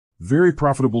Very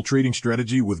profitable trading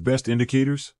strategy with best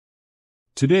indicators?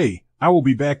 Today, I will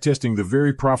be backtesting the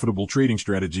very profitable trading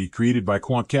strategy created by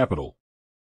Quant Capital.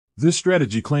 This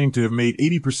strategy claimed to have made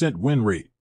 80% win rate.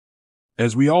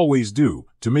 As we always do,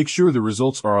 to make sure the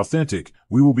results are authentic,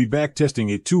 we will be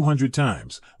backtesting it 200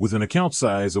 times with an account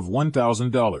size of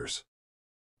 $1,000.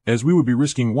 As we would be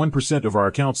risking 1% of our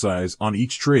account size on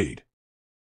each trade.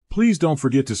 Please don't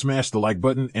forget to smash the like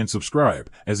button and subscribe,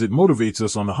 as it motivates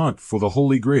us on the hunt for the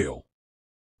Holy Grail.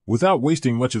 Without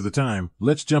wasting much of the time,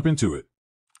 let's jump into it.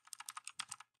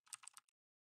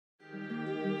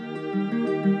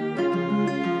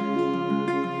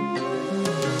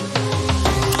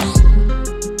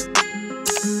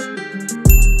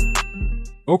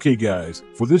 Okay guys,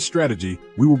 for this strategy,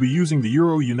 we will be using the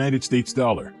Euro-United States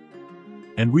dollar.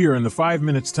 And we are in the 5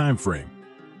 minutes time frame.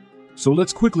 So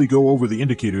let's quickly go over the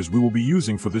indicators we will be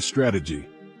using for this strategy.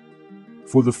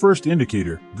 For the first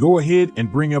indicator, go ahead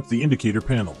and bring up the indicator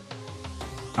panel.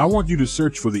 I want you to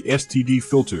search for the STD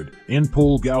filtered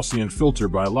N-pole Gaussian filter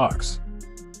by Locks.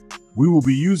 We will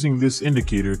be using this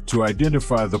indicator to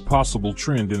identify the possible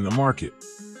trend in the market.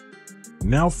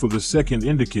 Now for the second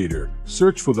indicator,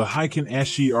 search for the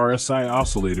Heikin-Ashi RSI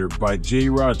oscillator by J.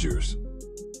 Rogers.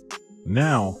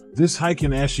 Now, this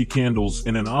Heikin-Ashi candles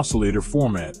in an oscillator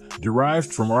format,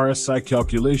 derived from RSI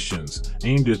calculations,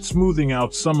 aimed at smoothing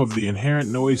out some of the inherent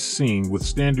noise seen with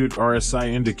standard RSI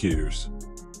indicators.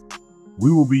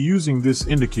 We will be using this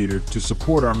indicator to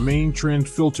support our main trend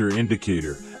filter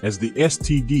indicator, as the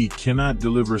STD cannot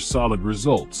deliver solid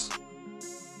results.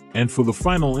 And for the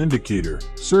final indicator,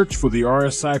 search for the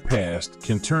RSI past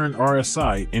can turn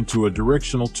RSI into a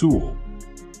directional tool.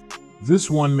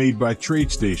 This one made by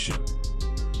TradeStation.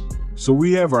 So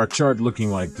we have our chart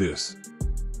looking like this.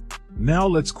 Now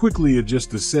let's quickly adjust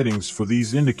the settings for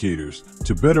these indicators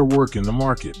to better work in the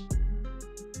market.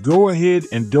 Go ahead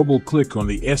and double-click on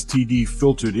the STD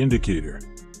filtered indicator.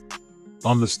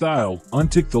 On the style,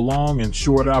 untick the long and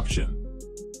short option.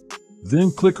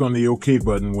 Then click on the OK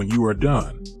button when you are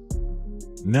done.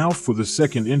 Now for the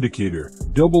second indicator,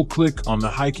 double-click on the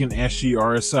Heikin-Ashi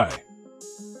RSI.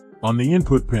 On the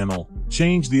input panel,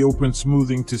 change the open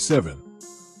smoothing to 7.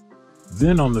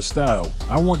 Then on the style,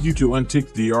 I want you to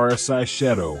untick the RSI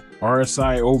shadow,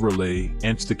 RSI overlay,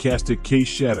 and stochastic case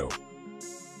shadow.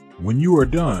 When you are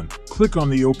done, click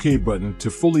on the OK button to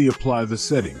fully apply the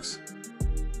settings.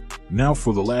 Now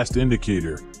for the last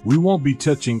indicator, we won't be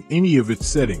touching any of its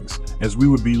settings, as we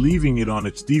would be leaving it on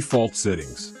its default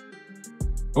settings.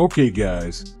 Okay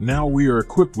guys, now we are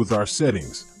equipped with our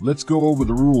settings. Let's go over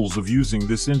the rules of using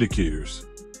this indicators.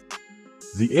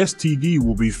 The STD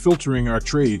will be filtering our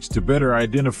trades to better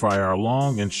identify our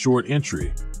long and short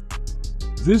entry.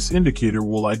 This indicator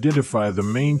will identify the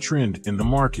main trend in the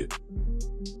market,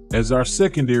 as our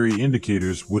secondary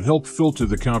indicators would help filter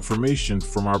the confirmation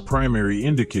from our primary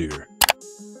indicator.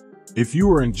 If you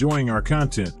are enjoying our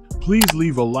content, please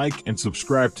leave a like and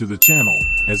subscribe to the channel,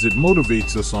 as it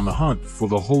motivates us on the hunt for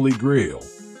the Holy Grail.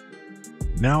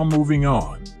 Now moving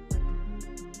on.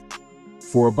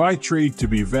 For a buy trade to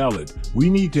be valid, we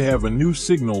need to have a new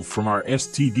signal from our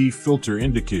STD filter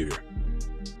indicator,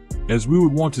 as we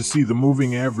would want to see the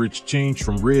moving average change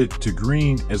from red to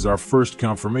green as our first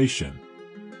confirmation.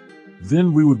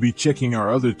 Then we would be checking our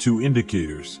other two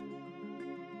indicators,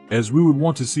 as we would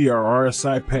want to see our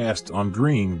RSI past on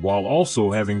green while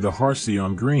also having the RSI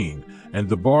on green, and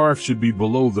the bar should be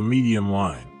below the medium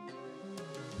line.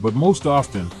 But most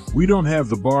often, we don't have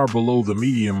the bar below the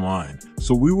medium line,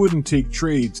 so we wouldn't take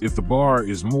trades if the bar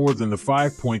is more than the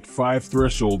 5.5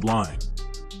 threshold line.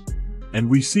 And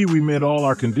we see we met all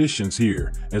our conditions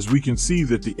here, as we can see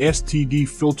that the STD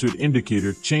filtered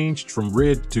indicator changed from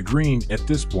red to green at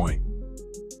this point.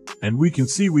 And we can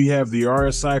see we have the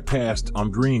RSI past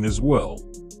on green as well.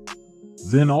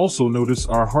 Then also notice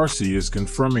our RSI is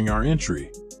confirming our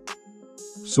entry.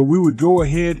 So we would go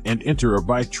ahead and enter a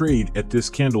buy trade at this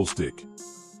candlestick.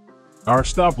 Our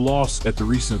stop loss at the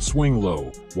recent swing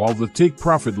low, while the take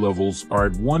profit levels are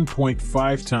at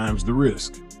 1.5 times the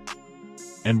risk.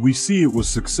 And we see it was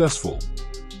successful.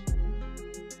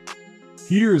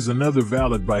 Here is another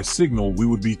valid buy signal we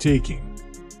would be taking.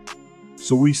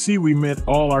 So we see we met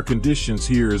all our conditions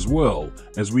here as well,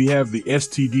 as we have the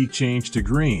STD change to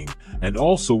green, and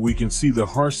also we can see the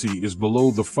RSI is below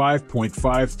the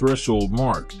 5.5 threshold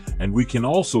mark, and we can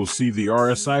also see the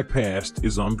RSI past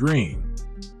is on green.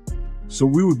 So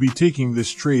we would be taking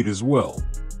this trade as well.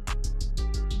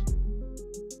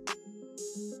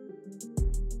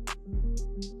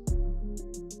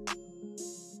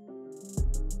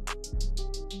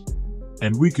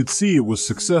 And we could see it was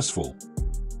successful.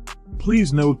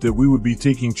 Please note that we would be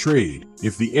taking trade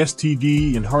if the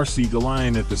STD and HRC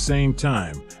align at the same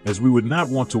time, as we would not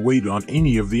want to wait on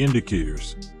any of the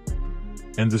indicators.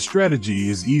 And the strategy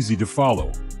is easy to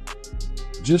follow.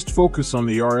 Just focus on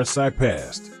the RSI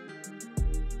past,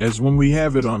 as when we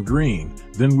have it on green,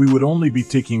 then we would only be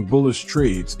taking bullish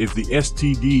trades if the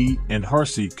STD and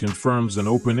HRC confirms an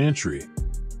open entry.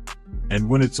 And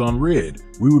when it's on red,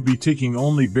 we would be taking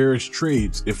only bearish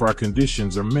trades if our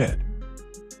conditions are met.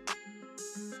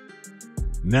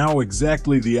 Now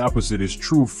exactly the opposite is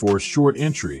true for a short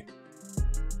entry.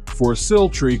 For a sell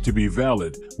trade to be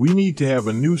valid, we need to have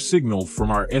a new signal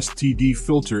from our STD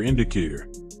filter indicator,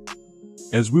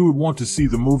 as we would want to see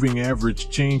the moving average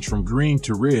change from green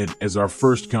to red as our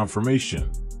first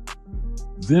confirmation.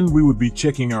 Then we would be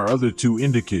checking our other two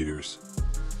indicators,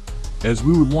 as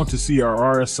we would want to see our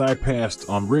RSI past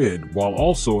on red while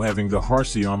also having the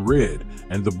HRC on red,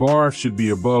 and the bar should be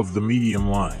above the medium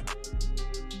line.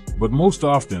 But most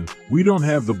often, we don't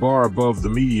have the bar above the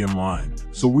medium line,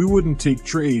 so we wouldn't take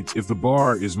trades if the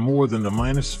bar is more than the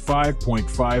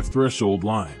 -5.5 threshold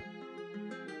line.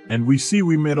 And we see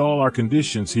we met all our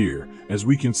conditions here, as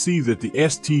we can see that the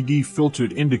STD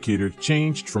filtered indicator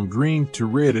changed from green to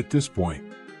red at this point.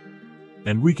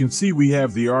 And we can see we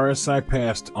have the RSI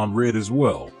past on red as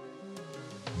well.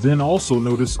 Then also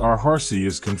notice our HRC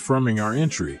is confirming our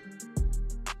entry.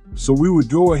 So we would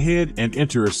go ahead and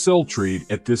enter a sell trade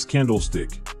at this candlestick.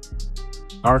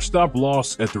 Our stop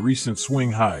loss at the recent swing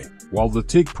high, while the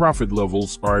take profit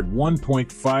levels are at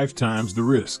 1.5 times the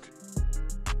risk.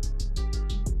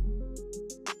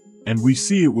 And we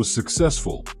see it was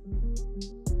successful.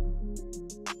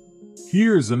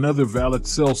 Here is another valid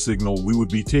sell signal we would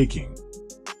be taking.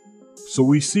 So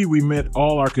we see we met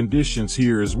all our conditions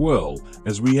here as well,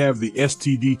 as we have the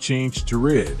STD changed to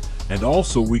red, and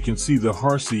also we can see the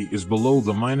HRC is below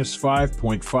the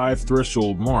 -5.5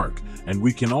 threshold mark, and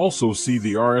we can also see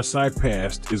the RSI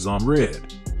past is on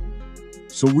red.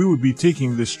 So we would be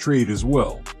taking this trade as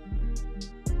well.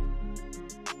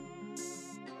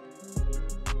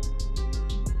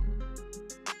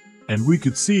 And we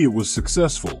could see it was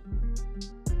successful.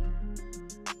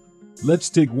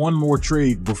 Let's take one more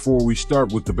trade before we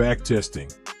start with the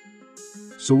backtesting.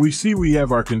 So we see we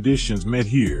have our conditions met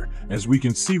here, as we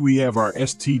can see we have our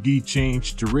STD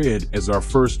changed to red as our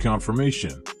first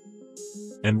confirmation.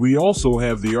 And we also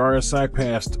have the RSI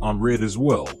past on red as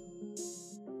well.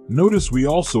 Notice we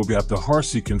also got the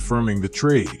HRC confirming the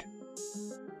trade.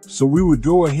 So we would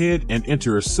go ahead and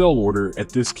enter a sell order at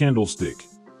this candlestick.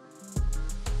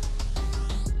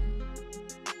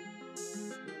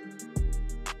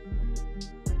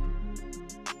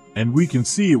 And we can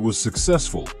see it was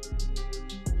successful.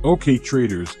 Okay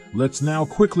traders, let's now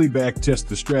quickly backtest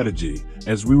the strategy,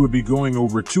 as we would be going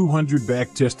over 200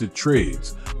 backtested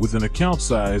trades with an account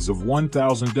size of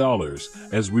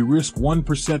 $1,000, as we risk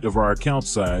 1% of our account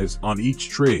size on each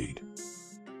trade.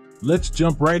 Let's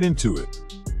jump right into it.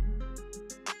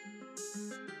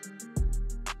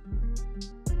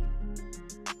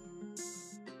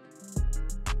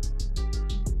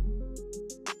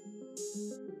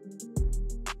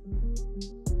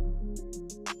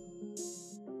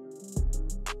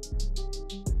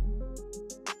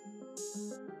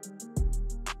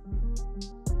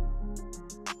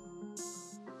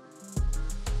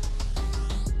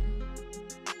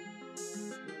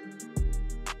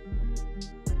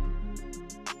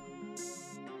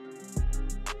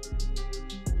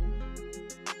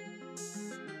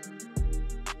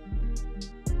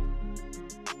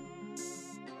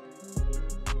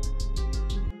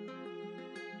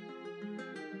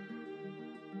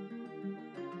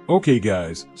 Okay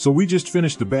guys, so we just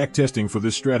finished the backtesting for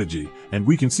this strategy, and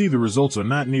we can see the results are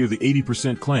not near the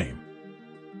 80% claim.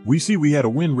 We see we had a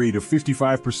win rate of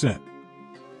 55%,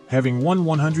 having won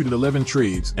 111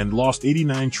 trades and lost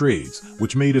 89 trades,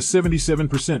 which made a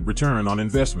 77% return on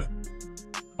investment.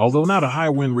 Although not a high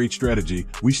win rate strategy,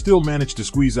 we still managed to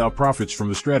squeeze out profits from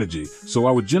the strategy, so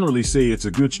I would generally say it's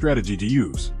a good strategy to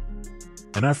use.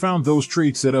 And I found those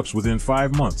trade setups within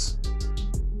 5 months.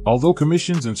 Although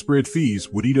commissions and spread fees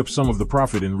would eat up some of the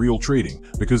profit in real trading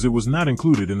because it was not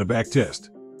included in the backtest.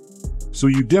 So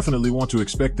you definitely want to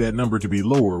expect that number to be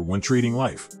lower when trading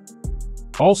live.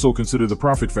 Also consider the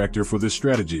profit factor for this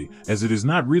strategy, as it is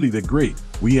not really that great.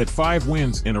 We had 5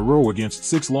 wins in a row against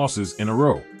 6 losses in a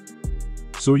row.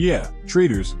 So yeah,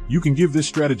 traders, you can give this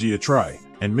strategy a try,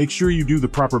 and make sure you do the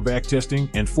proper backtesting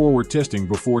and forward testing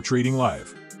before trading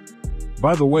live.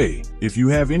 By the way, if you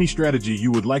have any strategy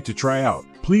you would like to try out,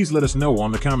 please let us know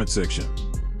on the comment section.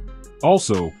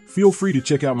 Also, feel free to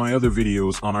check out my other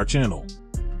videos on our channel.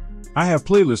 I have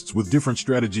playlists with different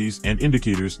strategies and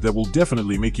indicators that will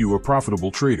definitely make you a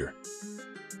profitable trader.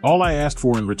 All I ask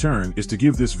for in return is to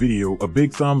give this video a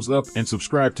big thumbs up and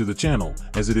subscribe to the channel,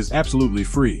 as it is absolutely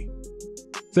free.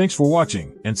 Thanks for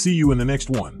watching, and see you in the next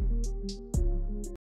one.